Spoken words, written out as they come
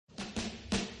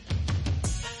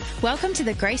Welcome to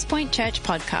the Grace Point Church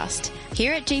podcast.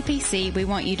 Here at GPC, we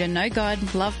want you to know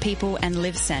God, love people, and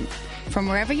live sent. From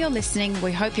wherever you're listening,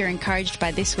 we hope you're encouraged by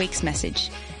this week's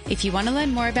message. If you want to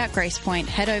learn more about Grace Point,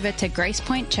 head over to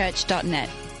gracepointchurch.net.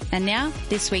 And now,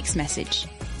 this week's message.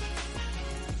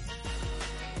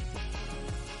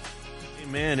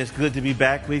 Amen. It's good to be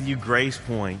back with you, Grace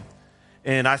Point.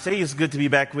 And I say it's good to be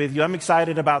back with you. I'm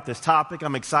excited about this topic.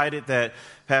 I'm excited that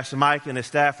Pastor Mike and his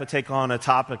staff would take on a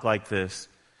topic like this.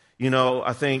 You know,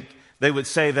 I think they would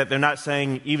say that they're not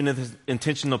saying even if it's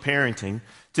intentional parenting.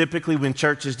 Typically when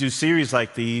churches do series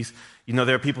like these, you know,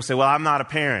 there are people who say, well, I'm not a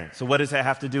parent, so what does that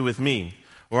have to do with me?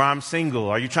 Or I'm single.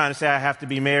 Are you trying to say I have to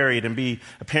be married and be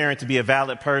a parent to be a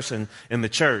valid person in the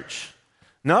church?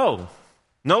 No,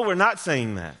 we're not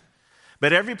saying that.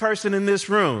 But every person in this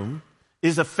room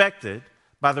is affected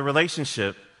by the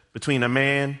relationship between a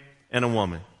man and a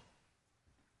woman.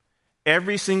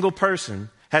 Every single person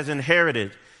has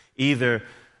inherited either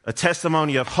a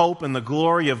testimony of hope and the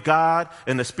glory of God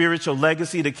and the spiritual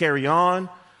legacy to carry on,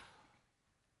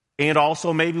 and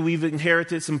also maybe we've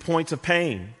inherited some points of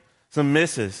pain, some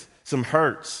misses, some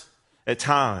hurts at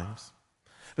times.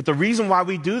 But the reason why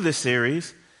we do this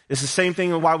series is the same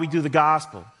thing why we do the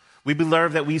gospel. We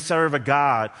believe that we serve a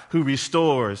God who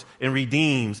restores and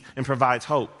redeems and provides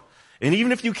hope. And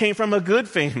even if you came from a good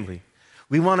family,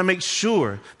 we want to make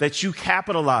sure that you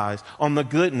capitalize on the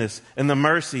goodness and the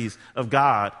mercies of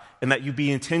God and that you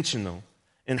be intentional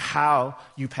in how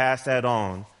you pass that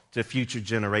on to future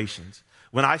generations.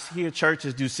 When I hear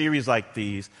churches do series like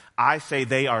these, I say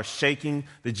they are shaking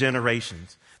the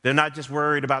generations. They're not just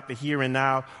worried about the here and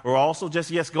now or also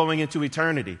just, going into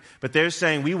eternity, but they're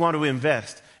saying we want to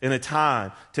invest in a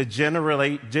time to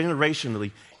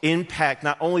generationally impact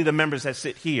not only the members that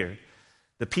sit here,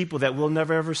 the people that we'll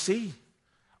never ever see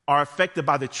are affected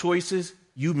by the choices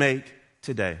you make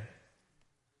today.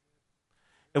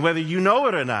 And whether you know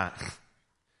it or not,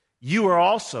 you are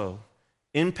also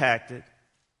impacted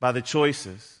by the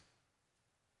choices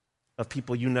of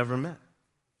people you never met.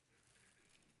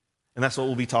 And that's what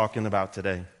we'll be talking about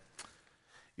today.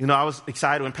 You know, I was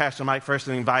excited when Pastor Mike first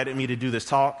invited me to do this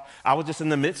talk. I was just in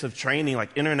the midst of training,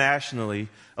 internationally,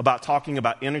 about talking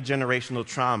about intergenerational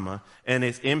trauma and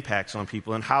its impacts on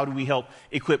people, and how do we help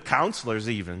equip counselors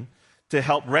even to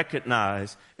help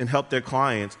recognize and help their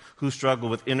clients who struggle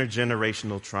with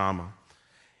intergenerational trauma.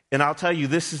 And I'll tell you,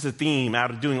 this is a theme out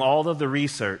of doing all of the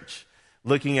research,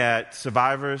 looking at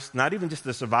survivors, not even just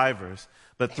the survivors,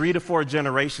 but 3 to 4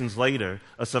 generations later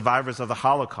of survivors of the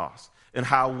Holocaust, and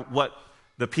what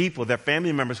the people, their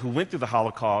family members who went through the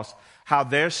Holocaust, how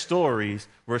their stories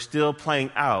were still playing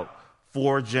out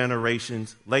 4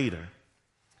 generations later.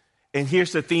 And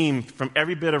here's the theme from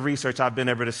every bit of research I've been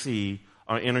able to see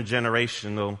on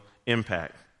intergenerational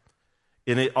impact.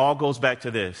 And it all goes back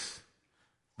to this: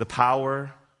 the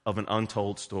power of an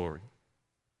untold story.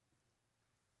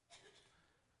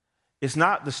 It's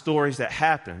not the stories that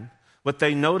happened, but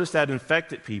they noticed that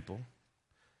infected people,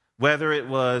 whether it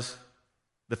was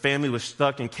the family was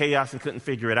stuck in chaos and couldn't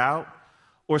figure it out,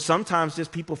 or sometimes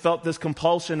just people felt this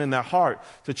compulsion in their heart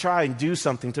to try and do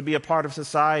something, to be a part of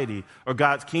society or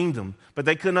God's kingdom, but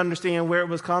they couldn't understand where it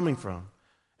was coming from.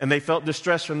 And they felt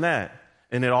distress from that.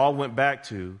 And it all went back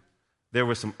to there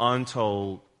were some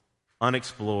untold,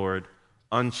 unexplored,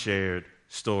 unshared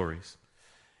stories.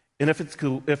 And if it's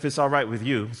cool, if it's all right with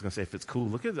you, I was going to say if it's cool.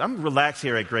 Look, I'm relaxed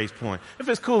here at Grace Point. If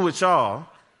it's cool with y'all,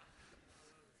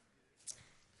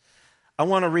 I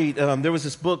want to read, there was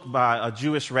this book by a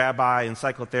Jewish rabbi and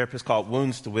psychotherapist called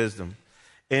Wounds to Wisdom.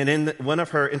 And in one of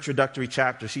her introductory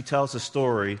chapters, she tells a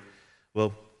story,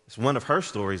 well, it's one of her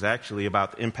stories actually,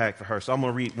 about the impact for her. So I'm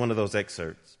going to read one of those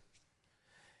excerpts.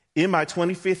 In my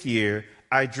 25th year,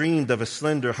 I dreamed of a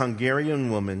slender Hungarian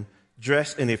woman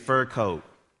dressed in a fur coat.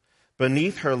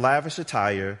 Beneath her lavish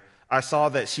attire, I saw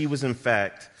that she was in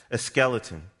fact a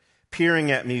skeleton, peering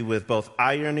at me with both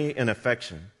irony and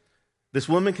affection. This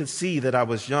woman could see that I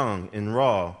was young and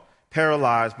raw,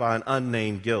 paralyzed by an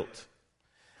unnamed guilt,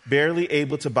 barely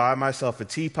able to buy myself a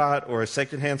teapot or a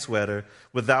secondhand sweater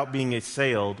without being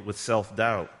assailed with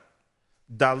self-doubt.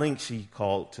 Darling, she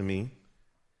called to me,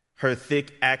 her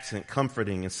thick accent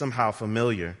comforting and somehow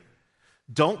familiar.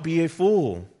 Don't be a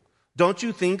fool. Don't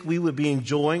you think we would be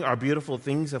enjoying our beautiful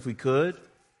things if we could?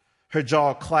 Her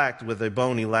jaw clacked with a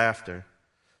bony laughter.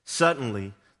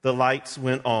 Suddenly, the lights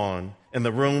went on, and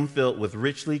the room filled with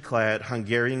richly clad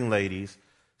Hungarian ladies,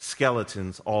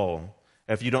 skeletons all.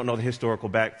 If you don't know the historical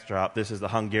backdrop, this is the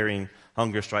Hungarian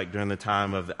hunger strike during the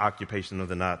time of the occupation of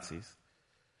the Nazis.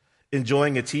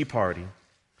 Enjoying a tea party.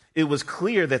 It was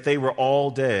clear that they were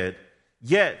all dead,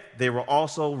 yet they were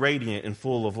also radiant and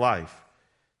full of life.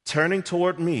 Turning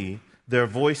toward me, their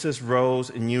voices rose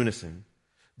in unison.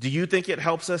 Do you think it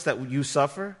helps us that you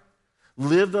suffer?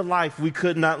 Live the life we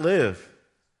could not live.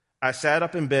 I sat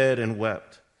up in bed and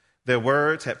wept. Their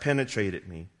words had penetrated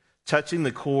me, touching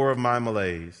the core of my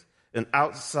malaise, an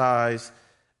outsized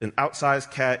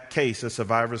case of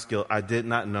survivor's guilt I did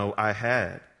not know I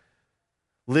had.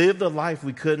 Live the life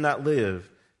we could not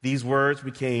live. These words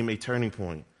became a turning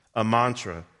point, a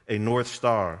mantra, a North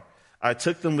Star. I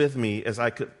took them with me as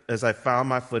I found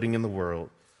my footing in the world,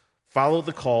 followed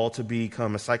the call to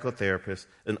become a psychotherapist,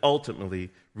 and ultimately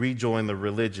rejoined the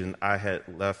religion I had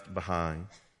left behind.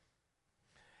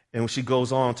 And she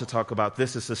goes on to talk about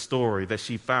this is a story that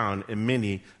she found in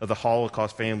many of the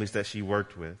Holocaust families that she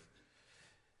worked with.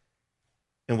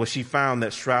 And what she found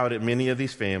that shrouded many of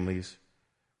these families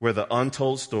were the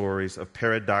untold stories of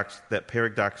that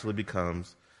paradoxically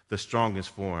becomes the strongest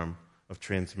form of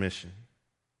transmission.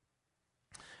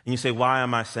 And you say, why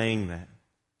am I saying that?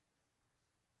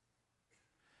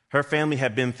 Her family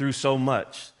had been through so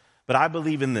much, but I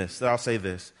believe in this. I'll say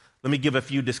this. Let me give a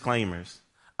few disclaimers.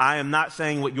 I am not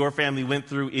saying what your family went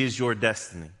through is your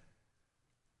destiny.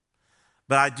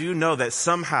 But I do know that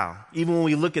somehow, even when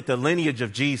we look at the lineage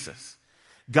of Jesus,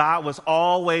 God was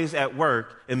always at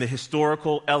work in the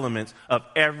historical elements of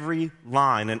every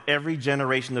line and every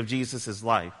generation of Jesus'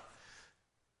 life.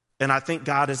 And I think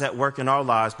God is at work in our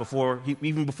lives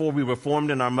even before we were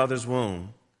formed in our mother's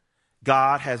womb.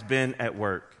 God has been at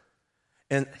work.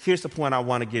 And here's the point I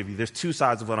want to give you. There's two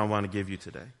sides of what I want to give you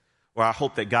today, or I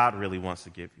hope that God really wants to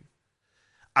give you.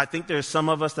 I think there's some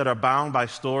of us that are bound by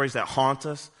stories that haunt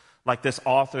us, like this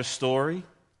author's story.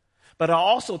 But I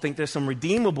also think there's some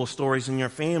redeemable stories in your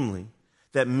family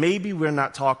that maybe we're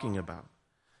not talking about.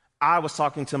 I was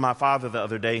talking to my father the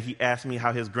other day. He asked me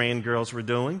how his grandgirls were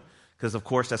doing, because, of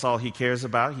course, that's all he cares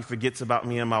about. He forgets about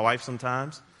me and my wife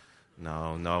sometimes.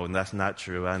 No, that's not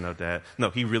true. I know, Dad.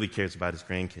 No, he really cares about his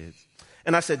grandkids.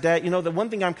 And I said, Dad, the one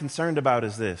thing I'm concerned about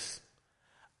is this.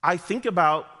 I think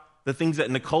about the things that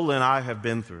Nicola and I have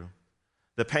been through,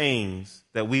 the pains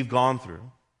that we've gone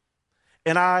through.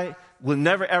 And I would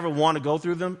never, ever want to go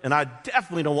through them, and I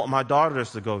definitely don't want my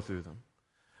daughters to go through them.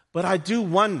 But I do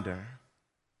wonder,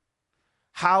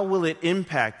 how will it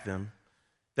impact them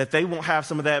that they won't have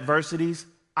some of the adversities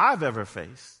I've ever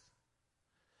faced?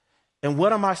 And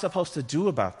what am I supposed to do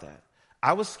about that?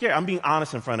 I was scared. I'm being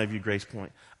honest in front of you, Grace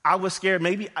Point. I was scared.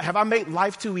 Maybe, have I made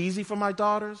life too easy for my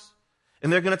daughters?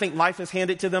 And they're going to think life is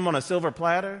handed to them on a silver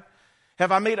platter?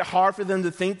 Have I made it hard for them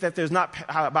to think that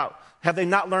have they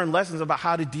not learned lessons about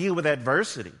how to deal with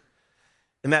adversity?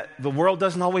 And that the world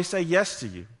doesn't always say yes to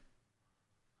you.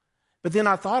 But then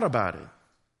I thought about it.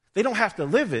 They don't have to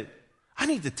live it. I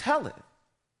need to tell it.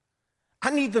 I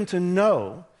need them to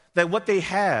know that what they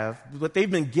have, what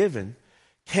they've been given,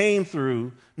 came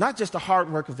through not just the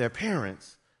hard work of their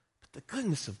parents, but the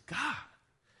goodness of God.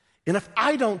 And if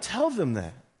I don't tell them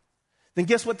that, then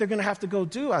guess what they're going to have to go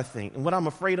do, I think, and what I'm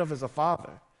afraid of as a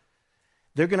father.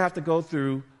 They're going to have to go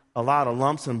through a lot of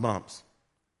lumps and bumps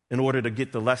in order to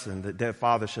get the lesson that their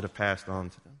father should have passed on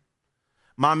to them.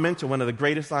 My mentor, one of the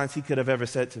greatest lines he could have ever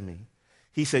said to me,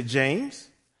 he said, James,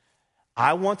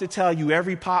 I want to tell you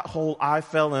every pothole I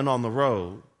fell in on the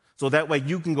road so that way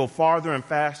you can go farther and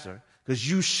faster, because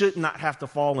you should not have to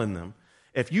fall in them.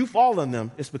 If you fall in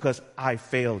them, it's because I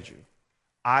failed you.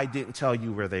 I didn't tell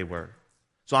you where they were.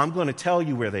 So I'm going to tell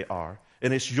you where they are,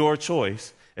 and it's your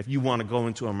choice if you want to go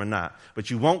into them or not. But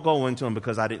you won't go into them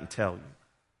because I didn't tell you.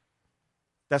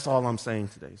 That's all I'm saying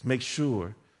today. Is make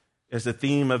sure, as the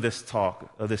theme of this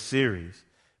talk, of this series,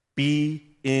 be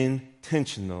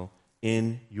intentional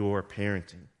in your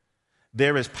parenting.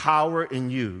 There is power in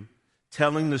you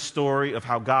telling the story of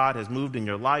how God has moved in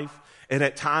your life, and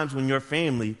at times when your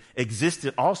family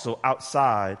existed also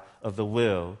outside of the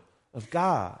will of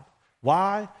God.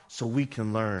 Why? So we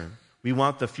can learn. We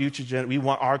want the future we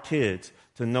want our kids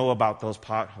to know about those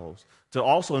potholes, to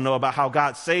also know about how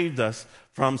God saved us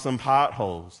from some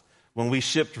potholes when we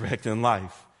shipwrecked in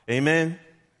life. Amen?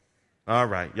 All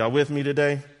right. Y'all with me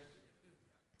today?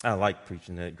 I like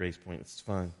preaching at Grace Point. It's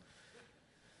fun.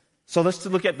 So let's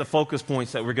look at the focus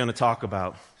points that we're going to talk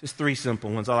about. Just 3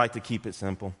 simple ones. I like to keep it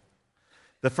simple.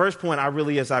 The first point,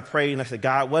 as I prayed and I said,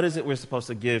 God, what is it we're supposed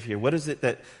to give here? What is it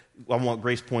that I want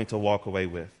Grace Point to walk away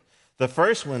with? The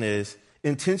first one is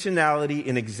intentionality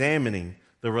in examining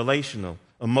the relational,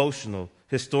 emotional,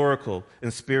 historical,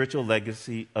 and spiritual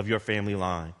legacy of your family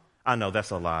line. I know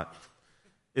that's a lot.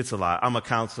 It's a lot. I'm a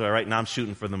counselor. Right now I'm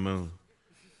shooting for the moon.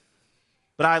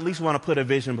 But I at least want to put a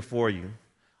vision before you.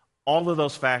 All of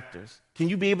those factors. Can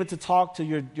you be able to talk to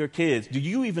your kids? Do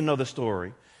you even know the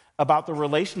story about the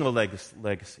relational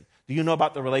legacy? Do you know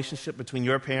about the relationship between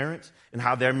your parents and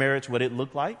how their marriage, what it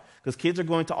looked like? Because kids are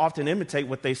going to often imitate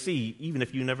what they see, even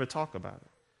if you never talk about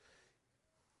it.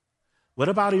 What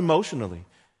about emotionally?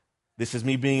 This is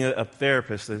me being a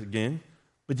therapist again.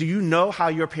 But do you know how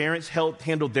your parents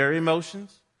handled their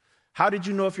emotions? How did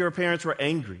you know if your parents were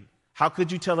angry? How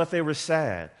could you tell if they were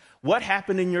sad? What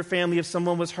happened in your family if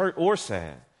someone was hurt or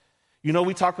sad? You know,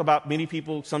 we talk about many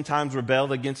people sometimes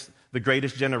rebel against the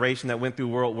greatest generation that went through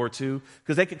World War II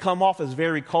because they could come off as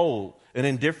very cold and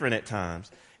indifferent at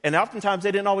times. And oftentimes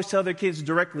they didn't always tell their kids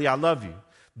directly, I love you.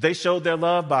 They showed their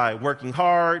love by working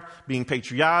hard, being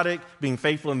patriotic, being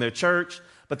faithful in their church.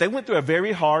 But they went through a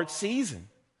very hard season.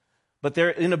 But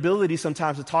their inability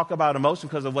sometimes to talk about emotion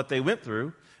because of what they went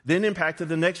through then impacted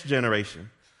the next generation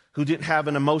who didn't have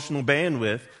an emotional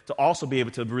bandwidth to also be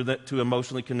able to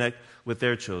emotionally connect with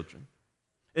their children.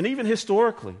 And even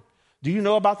historically, do you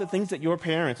know about the things that your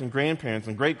parents and grandparents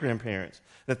and great-grandparents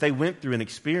that they went through and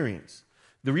experienced?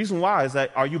 The reason why is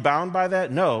that, are you bound by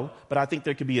that? No, but I think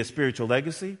there could be a spiritual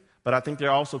legacy, but I think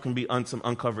there also can be some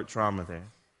uncovered trauma there.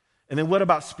 And then what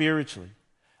about spiritually?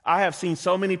 I have seen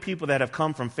so many people that have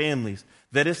come from families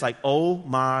that it's like, oh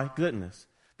my goodness,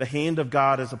 the hand of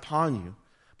God is upon you.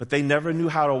 But they never knew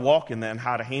how to walk in that and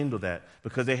how to handle that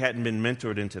because they hadn't been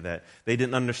mentored into that. They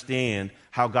didn't understand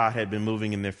how God had been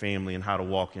moving in their family and how to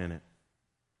walk in it.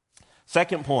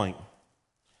 Second point,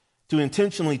 to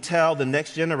intentionally tell the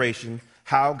next generation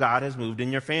how God has moved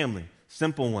in your family.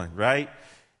 Simple one, right?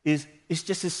 It's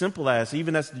just as simple as,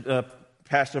 even as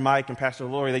Pastor Mike and Pastor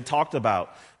Lori, they talked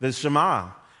about the Shema,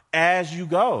 as you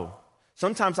go.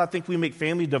 Sometimes I think we make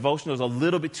family devotionals a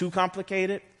little bit too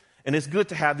complicated. And it's good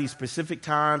to have these specific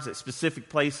times at specific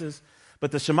places.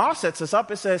 But the Shema sets us up.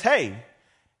 It says, hey,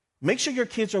 make sure your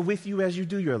kids are with you as you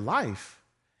do your life.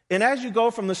 And as you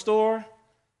go from the store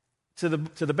to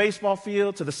the baseball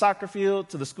field, to the soccer field,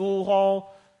 to the school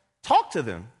hall, talk to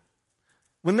them.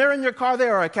 When they're in your car, they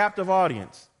are a captive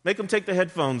audience. Make them take their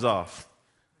headphones off.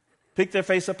 Pick their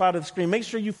face up out of the screen. Make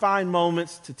sure you find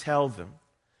moments to tell them.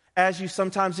 As you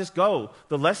sometimes just go,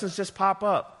 the lessons just pop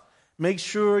up. Make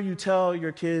sure you tell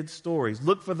your kids stories.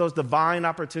 Look for those divine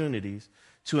opportunities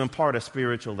to impart a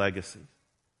spiritual legacy.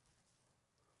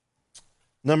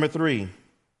 Number 3,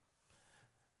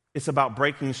 it's about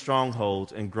breaking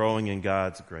strongholds and growing in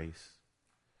God's grace.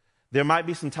 There might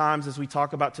be some times as we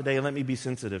talk about today, and let me be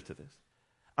sensitive to this.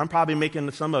 I'm probably making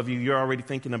some of you, you're already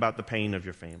thinking about the pain of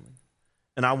your family.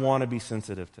 And I want to be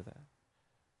sensitive to that.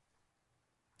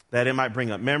 That it might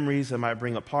bring up memories, it might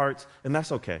bring up parts, and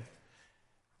that's okay.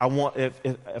 I want, if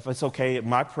it's okay,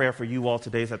 my prayer for you all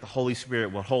today is that the Holy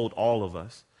Spirit will hold all of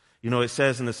us. You know, it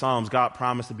says in the Psalms, God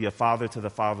promised to be a father to the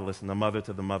fatherless and a mother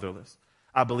to the motherless.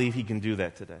 I believe he can do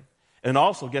that today. And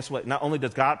also, guess what? Not only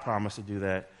does God promise to do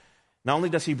that, not only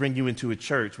does he bring you into a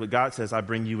church, but God says, I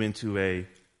bring you into a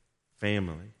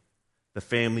family, the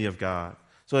family of God.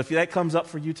 So if that comes up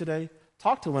for you today,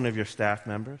 talk to one of your staff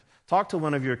members. Talk to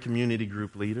one of your community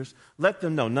group leaders. Let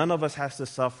them know none of us has to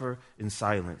suffer in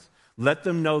silence. Let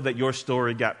them know that your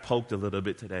story got poked a little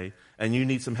bit today and you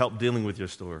need some help dealing with your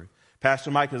story. Pastor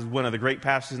Mike is one of the great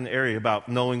pastors in the area about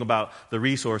knowing about the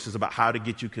resources, about how to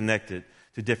get you connected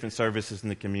to different services in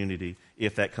the community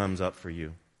if that comes up for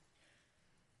you.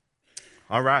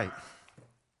 All right.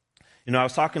 You know, I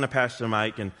was talking to Pastor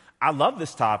Mike, and I love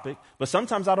this topic, but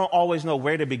sometimes I don't always know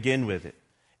where to begin with it.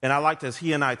 And I liked as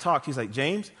he and I talked, he's like,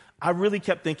 James, I really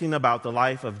kept thinking about the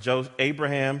life of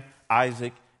Abraham,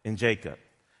 Isaac, and Jacob.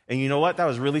 And you know what? That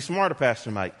was really smart of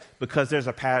Pastor Mike because there's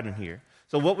a pattern here.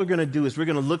 So what we're going to do is we're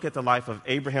going to look at the life of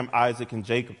Abraham, Isaac, and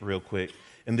Jacob real quick,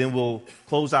 and then we'll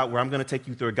close out where I'm going to take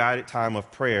you through a guided time of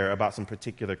prayer about some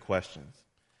particular questions.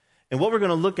 And what we're going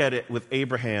to look at it with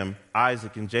Abraham,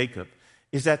 Isaac, and Jacob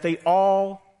is that they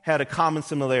all had a common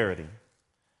similarity.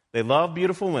 They loved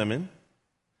beautiful women,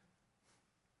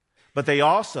 but they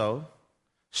also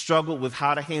struggled with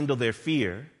how to handle their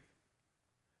fear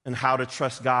and how to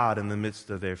trust God in the midst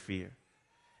of their fear.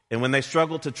 And when they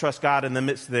struggled to trust God in the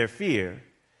midst of their fear,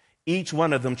 each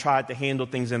one of them tried to handle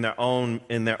things in their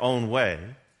own way.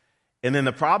 And then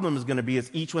the problem is going to be is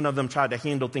each one of them tried to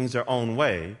handle things their own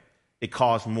way. It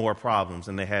caused more problems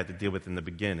than they had to deal with in the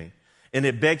beginning. And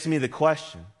it begs me the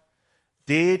question,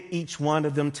 did each one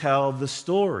of them tell the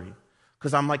story?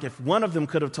 Because I'm like, if one of them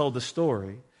could have told the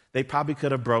story, they probably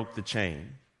could have broke the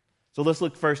chain. So let's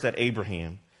look first at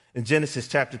Abraham. In Genesis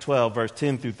chapter 12, verse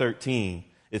 10 through 13,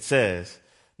 it says,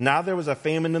 Now there was a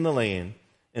famine in the land,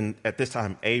 and at this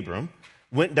time Abram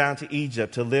went down to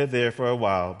Egypt to live there for a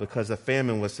while because the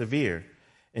famine was severe.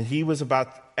 And as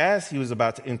he was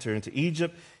about to enter into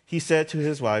Egypt, he said to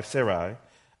his wife Sarai,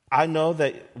 I know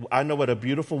what a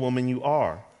beautiful woman you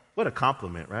are. What a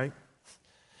compliment, right?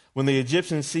 When the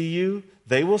Egyptians see you,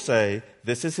 they will say,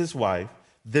 'This is his wife.'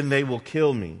 Then they will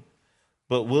kill me.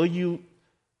 But we'll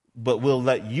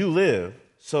let you live.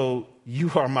 So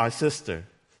you are my sister.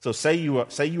 So say you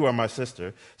are my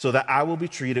sister, so that I will be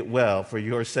treated well for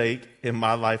your sake, and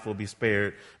my life will be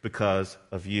spared because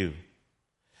of you."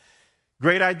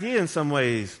 Great idea in some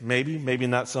ways, maybe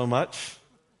not so much.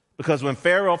 Because when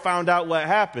Pharaoh found out what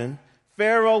happened,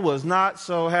 Pharaoh was not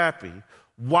so happy.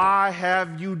 "Why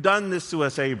have you done this to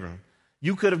us, Abram?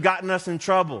 You could have gotten us in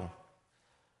trouble."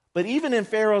 But even in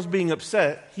Pharaoh's being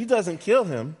upset, he doesn't kill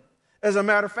him. As a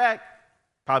matter of fact,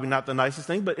 probably not the nicest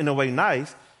thing, but in a way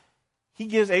nice, he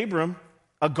gives Abram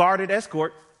a guarded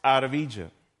escort out of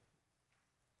Egypt.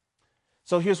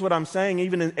 So here's what I'm saying,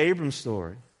 even in Abram's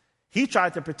story. He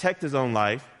tried to protect his own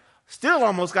life, still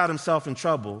almost got himself in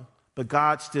trouble, but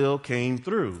God still came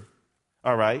through.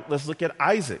 All right, let's look at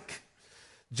Isaac.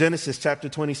 Genesis chapter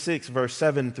 26, verse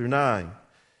 7 through 9.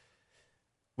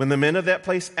 When the men of that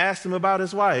place asked him about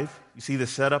his wife, you see the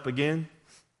setup again?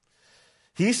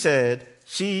 He said,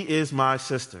 "She is my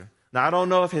sister." Now, I don't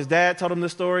know if his dad told him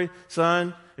this story.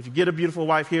 "Son, if you get a beautiful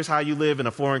wife, here's how you live in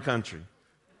a foreign country."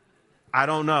 I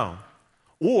don't know.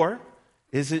 Or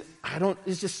is it,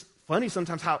 it's just funny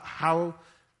sometimes how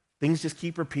things just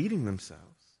keep repeating themselves.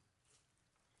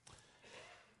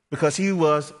 Because he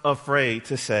was afraid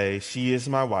to say, "She is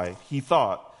my wife." He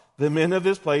thought, "The men of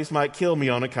this place might kill me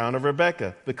on account of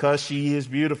Rebekah, because she is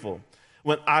beautiful."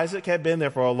 When Isaac had been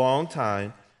there for a long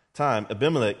time,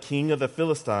 Abimelech, king of the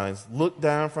Philistines, looked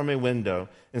down from a window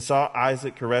and saw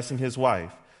Isaac caressing his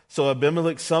wife. So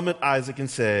Abimelech summoned Isaac and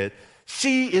said,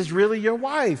 "She is really your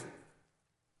wife.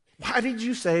 Why did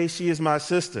you say she is my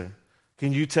sister?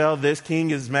 Can you tell this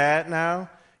king is mad now?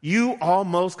 You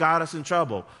almost got us in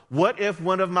trouble. What if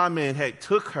one of my men had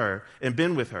took her and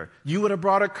been with her? You would have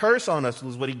brought a curse on us,"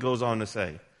 is what he goes on to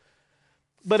say.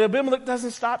 But Abimelech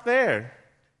doesn't stop there.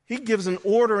 He gives an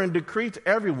order and decree to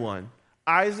everyone.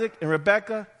 Isaac and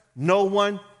Rebekah, no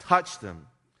one touch them.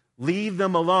 Leave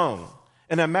them alone.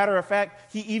 And as a matter of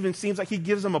fact, he even seems like he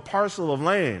gives them a parcel of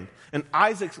land. And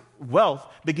Isaac's wealth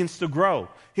begins to grow.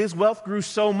 His wealth grew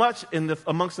so much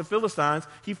amongst the Philistines,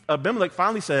 Abimelech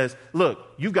finally says, "Look,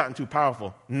 you've gotten too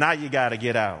powerful. Now you got to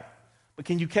get out." But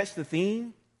can you catch the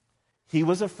theme? He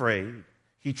was afraid.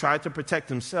 He tried to protect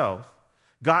himself.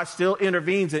 God still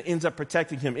intervenes and ends up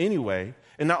protecting him anyway.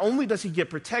 And not only does he get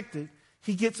protected,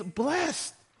 he gets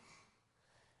blessed.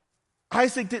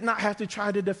 Isaac did not have to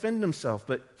try to defend himself,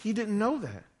 but he didn't know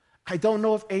that. I don't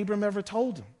know if Abram ever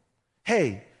told him,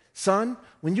 "Hey, son,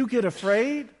 when you get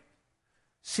afraid,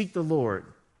 seek the Lord.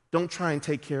 Don't try and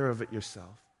take care of it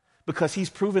yourself, because he's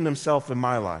proven himself in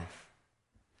my life."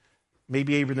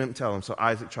 Maybe Abram didn't tell him, so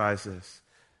Isaac tries this.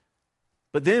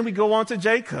 But then we go on to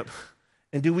Jacob.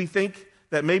 And do we think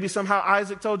that maybe somehow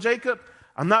Isaac told Jacob?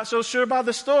 I'm not so sure about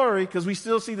the story, because we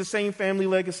still see the same family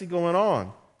legacy going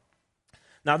on.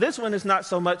 Now, this one is not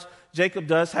so much Jacob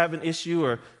does have an issue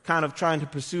or kind of trying to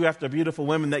pursue after beautiful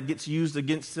women that gets used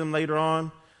against him later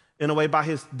on in a way by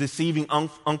his deceiving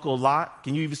uncle Lot.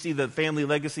 Can you even see the family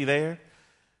legacy there?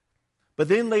 But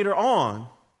then later on,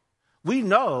 we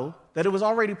know that it was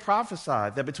already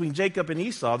prophesied that between Jacob and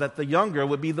Esau, that the younger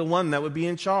would be the one that would be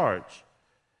in charge.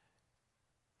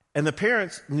 And the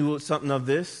parents knew something of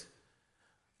this.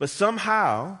 But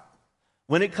somehow,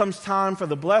 when it comes time for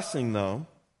the blessing, though,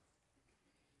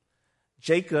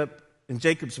 Jacob and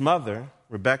Jacob's mother,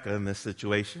 Rebekah in this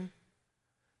situation,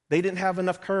 they didn't have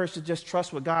enough courage to just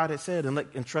trust what God had said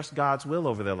and trust God's will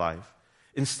over their life.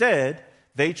 Instead,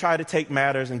 they try to take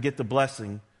matters and get the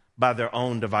blessing by their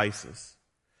own devices.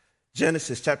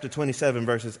 Genesis chapter 27,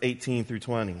 verses 18 through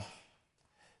 20.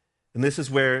 And this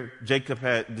is where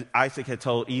Isaac had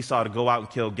told Esau to go out and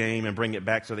kill game and bring it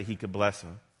back so that he could bless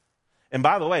him. And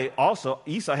by the way, also,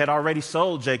 Esau had already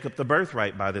sold Jacob the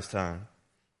birthright by this time.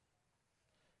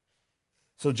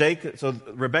 So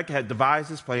Rebekah had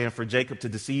devised this plan for Jacob to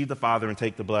deceive the father and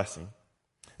take the blessing.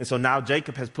 And so now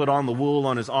Jacob has put on the wool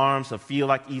on his arms to feel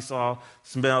like Esau,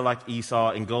 smell like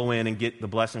Esau, and go in and get the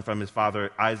blessing from his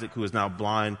father Isaac, who is now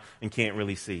blind and can't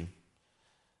really see.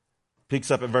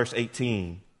 Picks up at verse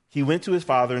 18. He went to his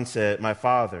father and said, "My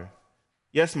father."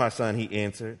 "Yes, my son," he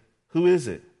answered. "Who is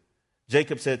it?"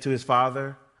 Jacob said to his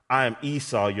father, "I am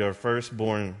Esau, your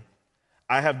firstborn.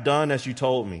 I have done as you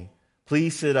told me.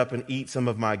 Please sit up and eat some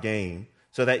of my game,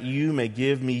 so that you may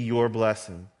give me your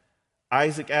blessing."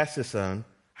 Isaac asked his son,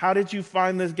 How did you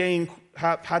find this game?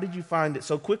 How did you find it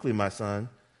so quickly, my son?"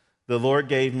 "The Lord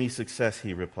gave me success,"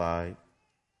 he replied.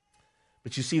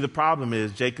 But you see, the problem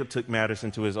is Jacob took matters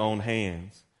into his own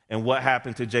hands. And what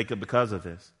happened to Jacob because of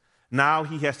this? Now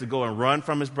he has to go and run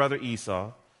from his brother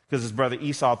Esau because his brother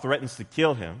Esau threatens to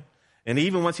kill him. And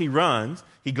even once he runs,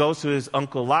 he goes to his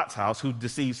uncle Lot's house, who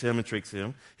deceives him and tricks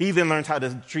him. He then learns how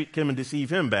to treat him and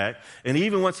deceive him back. And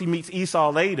even once he meets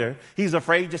Esau later, he's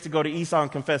afraid just to go to Esau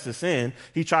and confess his sin.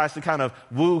 He tries to kind of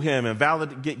woo him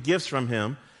and get gifts from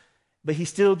him. But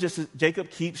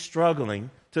Jacob keeps struggling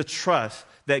to trust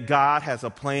that God has a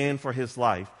plan for his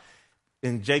life.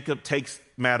 And Jacob takes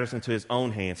matters into his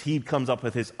own hands. He comes up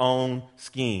with his own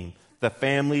scheme. The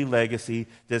family legacy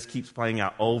just keeps playing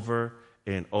out over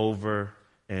and over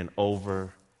and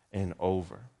over and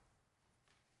over.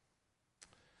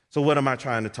 So what am I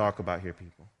trying to talk about here,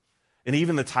 people? And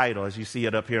even the title, as you see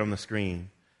it up here on the screen,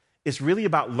 it's really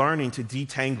about learning to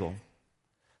detangle.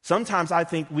 Sometimes I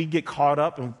think we get caught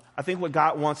up, and I think what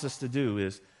God wants us to do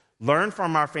is learn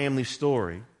from our family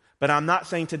story. But I'm not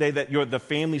saying today that the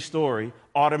family story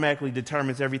automatically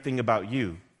determines everything about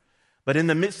you. But in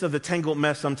the midst of the tangled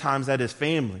mess sometimes that is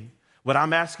family, what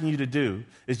I'm asking you to do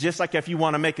is just like if you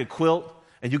want to make a quilt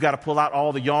and you got to pull out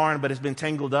all the yarn, but it's been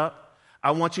tangled up,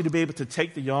 I want you to be able to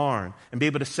take the yarn and be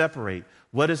able to separate.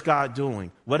 What is God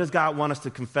doing? What does God want us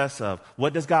to confess of?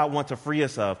 What does God want to free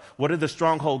us of? What are the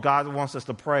strongholds God wants us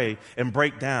to pray and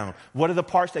break down? What are the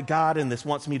parts that God in this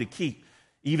wants me to keep?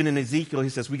 Even in Ezekiel, he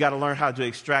says we got to learn how to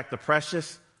extract the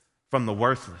precious from the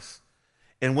worthless.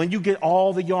 And when you get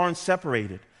all the yarn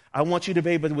separated, I want you to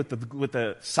be able, with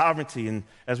the sovereignty, and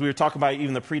as we were talking about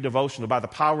even the pre-devotional, by the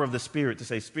power of the Spirit, to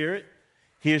say, Spirit,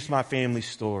 here's my family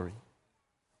story.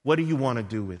 What do you want to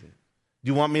do with it?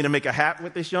 Do you want me to make a hat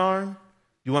with this yarn? Do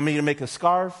you want me to make a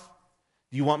scarf?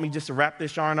 Do you want me just to wrap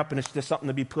this yarn up and it's just something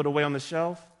to be put away on the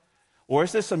shelf? Or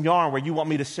is this some yarn where you want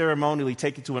me to ceremonially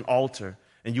take it to an altar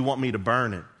and you want me to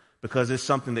burn it because it's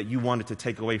something that you wanted to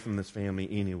take away from this family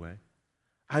anyway?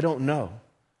 I don't know.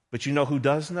 But you know who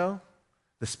does know?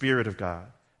 The Spirit of God.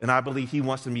 And I believe he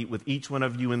wants to meet with each one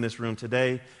of you in this room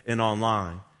today and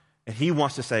online. And he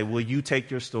wants to say, will you take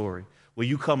your story? Will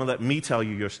you come and let me tell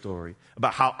you your story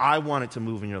about how I want it to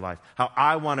move in your life, how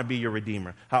I want to be your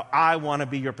redeemer, how I want to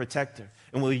be your protector?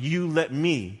 And will you let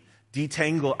me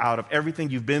detangle out of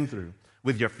everything you've been through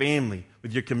with your family,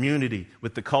 with your community,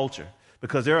 with the culture?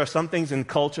 Because there are some things in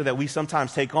culture that we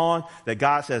sometimes take on that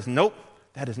God says, nope,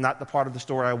 that is not the part of the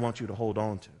story I want you to hold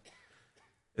on to.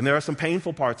 And there are some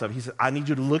painful parts of it. He said, I need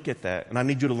you to look at that, and I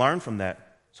need you to learn from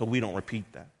that so we don't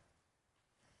repeat that.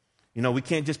 You know, we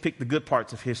can't just pick the good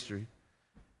parts of history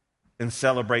and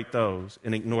celebrate those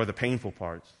and ignore the painful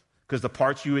parts, because the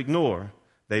parts you ignore,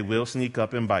 they will sneak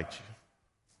up and bite you.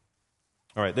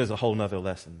 All right, there's a whole nother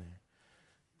lesson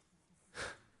there.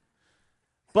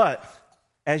 But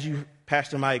as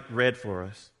Pastor Mike read for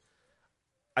us,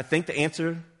 I think the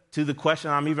answer to the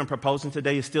question I'm even proposing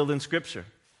today is still in Scripture.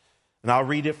 And I'll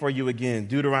read it for you again,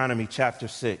 Deuteronomy chapter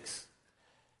 6.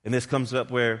 And this comes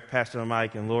up where Pastor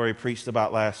Mike and Lori preached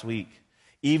about last week.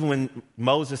 Even when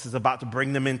Moses is about to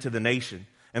bring them into the nation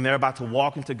and they're about to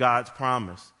walk into God's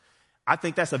promise, I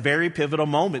think that's a very pivotal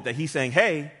moment that he's saying,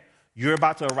 hey, you're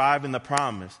about to arrive in the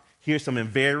promise. Here's some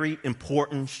very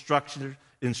important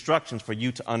instructions for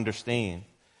you to understand.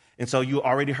 And so you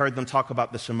already heard them talk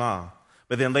about the Shema.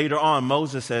 But then later on,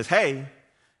 Moses says, hey,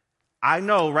 I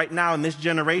know right now in this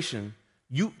generation,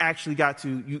 you actually got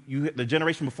to, the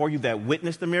generation before you that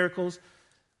witnessed the miracles,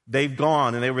 they've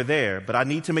gone and they were there. But I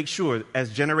need to make sure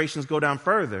as generations go down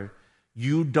further,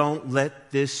 you don't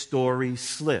let this story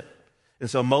slip. And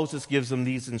so Moses gives them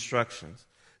these instructions.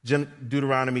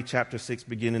 Deuteronomy chapter 6,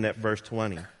 beginning at verse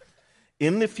 20.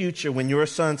 In the future, when your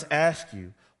sons ask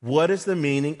you, what is the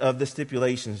meaning of the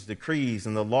stipulations, decrees,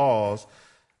 and the laws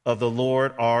of the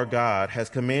Lord our God has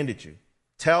commanded you?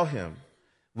 Tell him,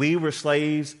 we were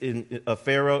slaves of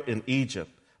Pharaoh in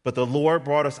Egypt, but the Lord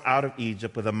brought us out of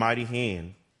Egypt with a mighty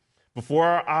hand. Before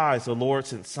our eyes, the Lord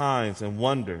sent signs and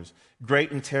wonders, great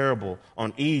and terrible,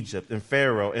 on Egypt and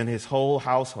Pharaoh and his whole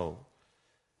household.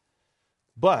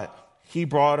 But he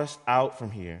brought us out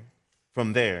from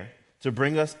there, to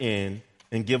bring us in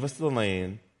and give us the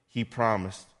land he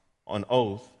promised on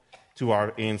oath to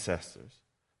our ancestors.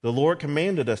 The Lord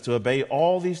commanded us to obey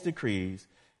all these decrees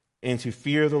and to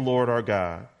fear the Lord our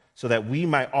God, so that we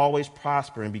might always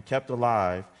prosper and be kept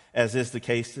alive, as is the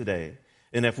case today.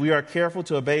 And if we are careful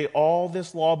to obey all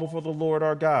this law before the Lord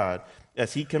our God,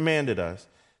 as he commanded us,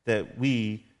 that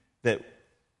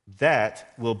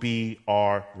will be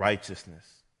our righteousness.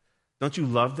 Don't you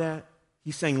love that?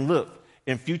 He's saying, look,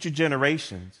 in future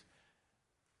generations,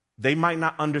 they might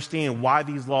not understand why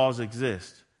these laws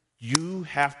exist. You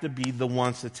have to be the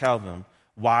ones to tell them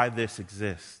why this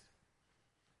exists.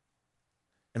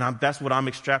 And that's what I'm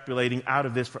extrapolating out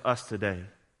of this for us today.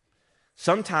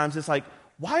 Sometimes it's like,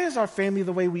 why is our family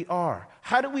the way we are?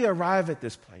 How did we arrive at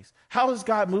this place? How has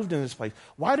God moved in this place?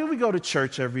 Why do we go to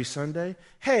church every Sunday?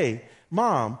 Hey,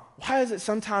 Mom, why is it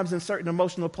sometimes in certain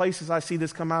emotional places I see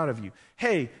this come out of you?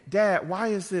 Hey, Dad, why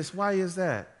is this? Why is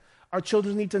that? Our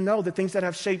children need to know the things that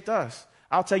have shaped us.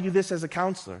 I'll tell you this as a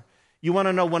counselor. You want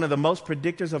to know one of the most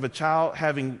predictors of a child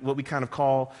having what we kind of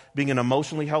call being an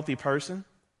emotionally healthy person?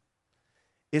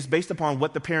 It's based upon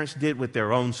what the parents did with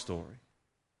their own story.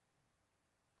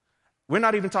 We're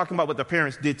not even talking about what the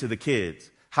parents did to the kids,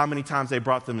 how many times they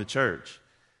brought them to church.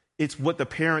 It's what the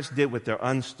parents did with their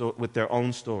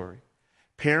own story.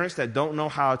 Parents that don't know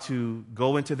how to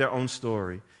go into their own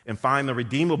story and find the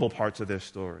redeemable parts of their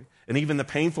story and even the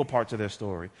painful parts of their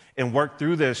story and work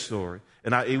through their story.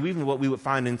 And even what we would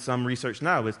find in some research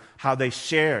now is how they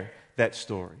share that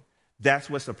story. That's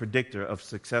what's a predictor of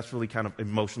successfully kind of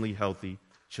emotionally healthy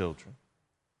children.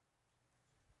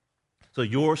 So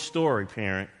your story,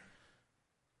 parent,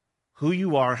 who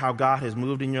you are, how God has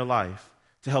moved in your life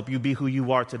to help you be who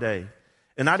you are today.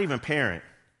 And not even parent,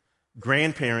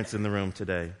 grandparents in the room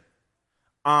today,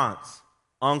 aunts,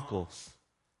 uncles,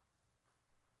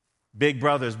 big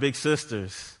brothers, big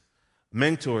sisters,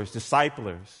 mentors,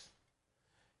 disciplers.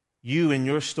 You and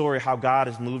your story, how God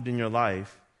has moved in your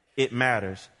life, it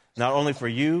matters, not only for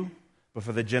you, but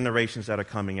for the generations that are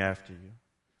coming after you.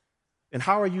 And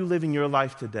how are you living your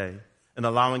life today and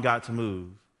allowing God to move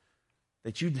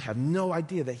that you have no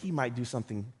idea that he might do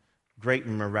something great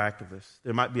and miraculous?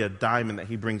 There might be a diamond that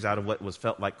he brings out of what was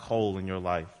felt like coal in your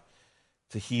life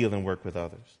to heal and work with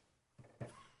others.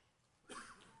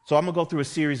 So I'm going to go through a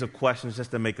series of questions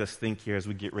just to make us think here as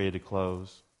we get ready to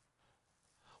close.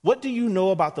 What do you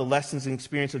know about the lessons and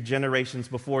experience of generations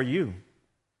before you?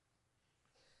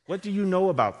 What do you know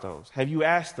about those? Have you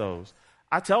asked those?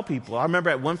 I tell people, I remember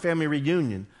at one family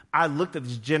reunion, I looked at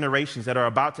these generations that are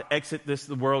about to exit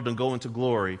the world and go into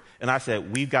glory, and I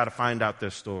said, we've got to find out their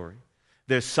story.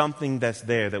 There's something that's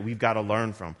there that we've got to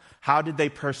learn from. How did they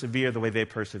persevere the way they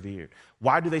persevered?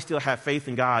 Why do they still have faith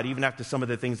in God even after some of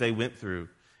the things they went through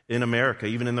in America,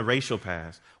 even in the racial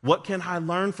past? What can I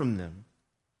learn from them?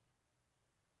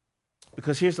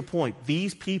 Because here's the point.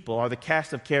 These people are the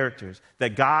cast of characters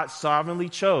that God sovereignly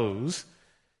chose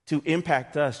to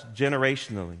impact us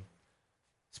generationally,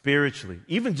 spiritually,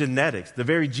 even genetics. The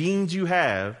very genes you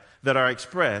have that are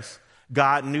expressed,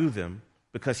 God knew them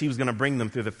because he was going to bring them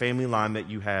through the family line that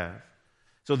you have.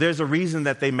 So there's a reason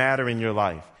that they matter in your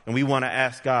life, and we want to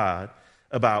ask God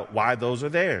about why those are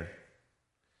there.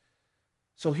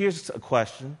 So here's a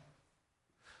question.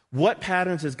 What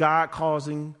patterns is God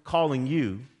calling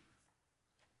you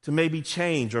to maybe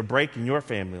change or break in your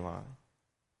family line?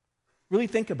 Really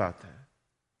think about that.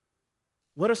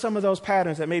 What are some of those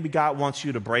patterns that maybe God wants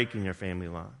you to break in your family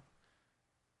line?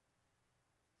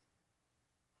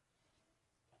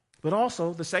 But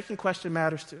also, the second question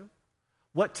matters too.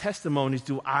 What testimonies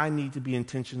do I need to be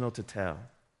intentional to tell?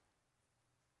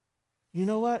 You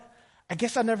know what? I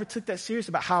guess I never took that serious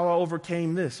about how I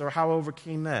overcame this or how I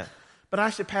overcame that. But I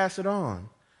should pass it on.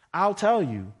 I'll tell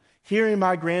you, hearing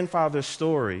my grandfather's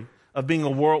story of being a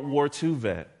World War II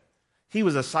vet, he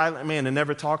was a silent man and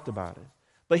never talked about it.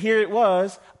 But here it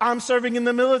was, I'm serving in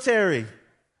the military.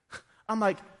 I'm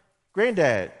like,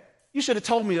 Granddad, you should have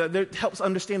told me that. It helps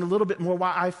understand a little bit more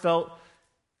why I felt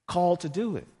called to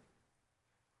do it.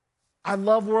 I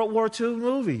love World War II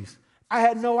movies. I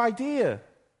had no idea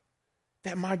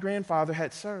that my grandfather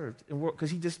had served because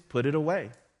he just put it away.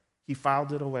 He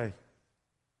filed it away.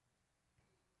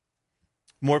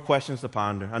 More questions to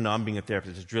ponder. I know I'm being a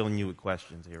therapist, just drilling you with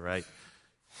questions here, right?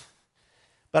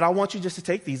 But I want you just to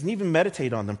take these and even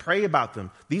meditate on them, pray about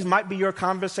them. These might be your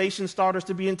conversation starters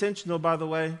to be intentional, by the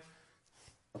way.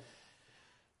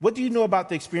 What do you know about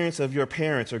the experience of your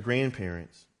parents or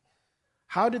grandparents?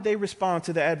 How did they respond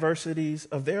to the adversities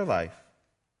of their life?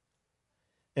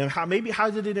 And how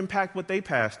did it impact what they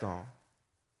passed on?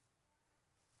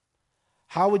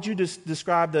 How would you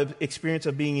describe the experience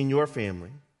of being in your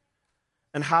family?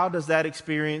 And how does that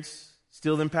experience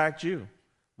still impact you?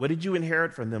 What did you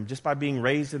inherit from them just by being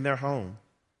raised in their home?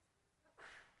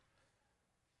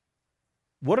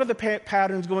 What are the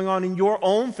patterns going on in your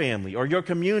own family or your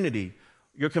community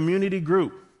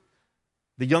group?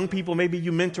 The young people maybe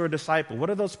you mentor or disciple. What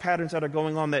are those patterns that are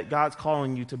going on that God's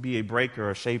calling you to be a breaker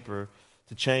or shaper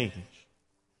to change?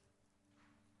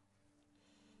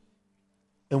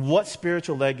 And what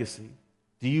spiritual legacy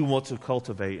do you want to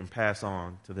cultivate and pass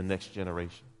on to the next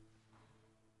generation?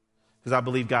 Because I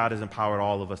believe God has empowered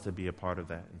all of us to be a part of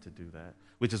that and to do that,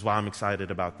 which is why I'm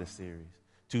excited about this series,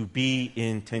 to be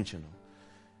intentional.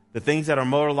 The things that are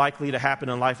more likely to happen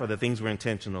in life are the things we're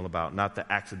intentional about, not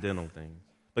the accidental things.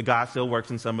 But God still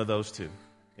works in some of those too.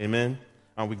 Amen?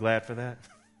 Aren't we glad for that?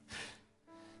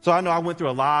 So I know I went through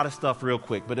a lot of stuff real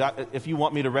quick, but if you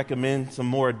want me to recommend some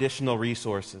more additional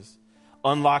resources,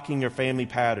 Unlocking Your Family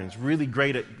Patterns, really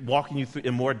great at walking you through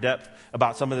in more depth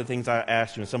about some of the things I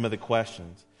asked you and some of the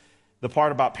questions. The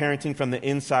part about parenting from the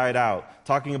inside out,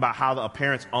 talking about how a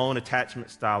parent's own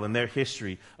attachment style and their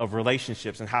history of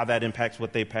relationships and how that impacts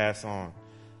what they pass on.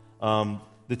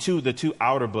 The two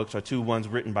outer books are two ones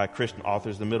written by Christian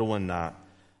authors, the middle one not.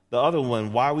 The other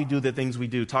one, Why We Do the Things We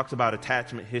Do, talks about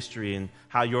attachment history and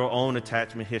how your own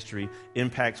attachment history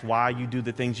impacts why you do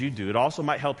the things you do. It also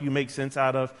might help you make sense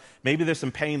out of, maybe there's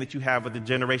some pain that you have with the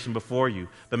generation before you,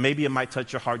 but maybe it might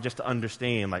touch your heart just to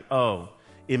understand, like, oh,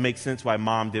 it makes sense why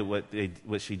mom did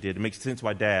what she did. It makes sense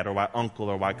why dad or why uncle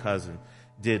or why cousin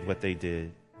did what they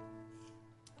did.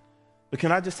 But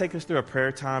can I just take us through a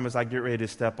prayer time as I get ready to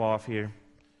step off here?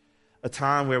 A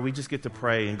time where we just get to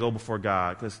pray and go before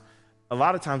God. Because a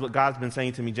lot of times what God's been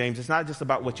saying to me, James, it's not just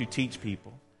about what you teach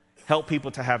people. Help people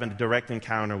to have a direct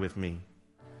encounter with me.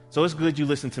 So it's good you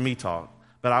listen to me talk,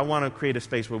 but I want to create a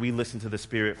space where we listen to the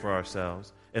Spirit for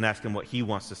ourselves and ask Him what He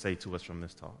wants to say to us from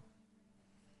this talk.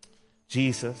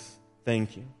 Jesus,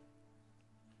 thank you.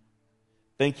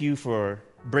 Thank you for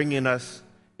bringing us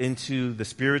into the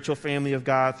spiritual family of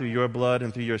God through your blood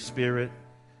and through your Spirit.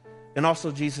 And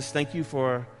also, Jesus, thank you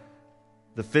for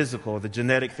the physical, the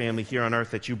genetic family here on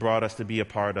earth that you brought us to be a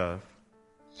part of.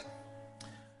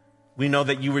 We know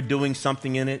that you were doing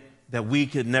something in it that we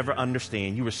could never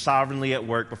understand. You were sovereignly at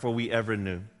work before we ever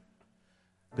knew.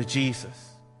 But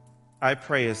Jesus, I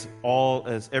pray as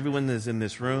everyone is in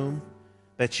this room,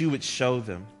 that you would show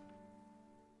them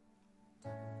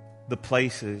the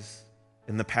places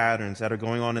and the patterns that are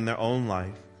going on in their own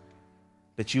life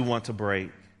that you want to break.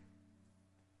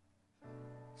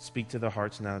 Speak to their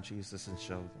hearts now, Jesus, and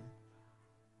show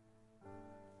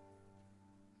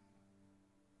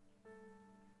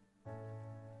them.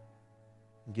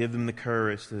 Give them the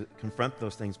courage to confront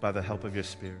those things by the help of your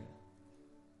Spirit.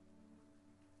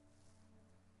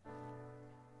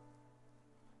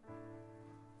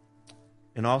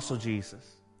 And also,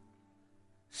 Jesus,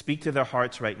 speak to their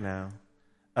hearts right now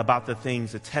about the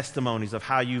things, the testimonies of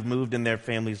how you've moved in their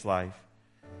family's life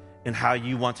and how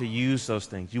you want to use those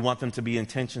things. You want them to be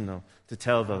intentional to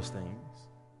tell those things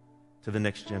to the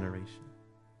next generation.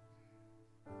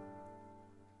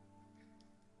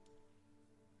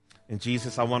 And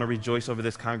Jesus, I want to rejoice over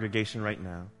this congregation right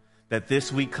now, that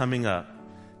this week coming up,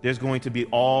 there's going to be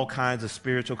all kinds of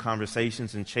spiritual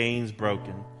conversations and chains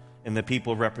broken, and the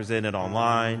people represented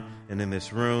online and in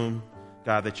this room,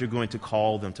 God, that you're going to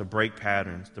call them to break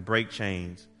patterns, to break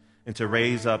chains, and to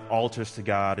raise up altars to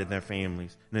God in their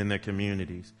families and in their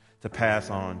communities, to pass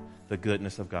on the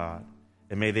goodness of God.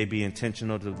 And may they be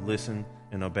intentional to listen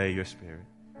and obey your Spirit.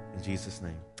 In Jesus'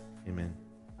 name, amen.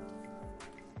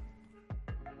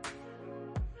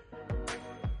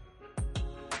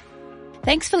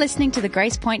 Thanks for listening to the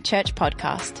Grace Point Church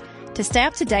podcast. To stay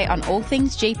up to date on all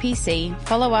things GPC,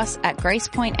 follow us at Grace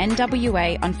Point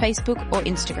NWA on Facebook or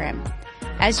Instagram.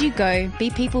 As you go, be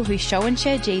people who show and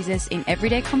share Jesus in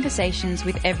everyday conversations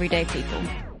with everyday people.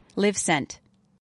 Live sent.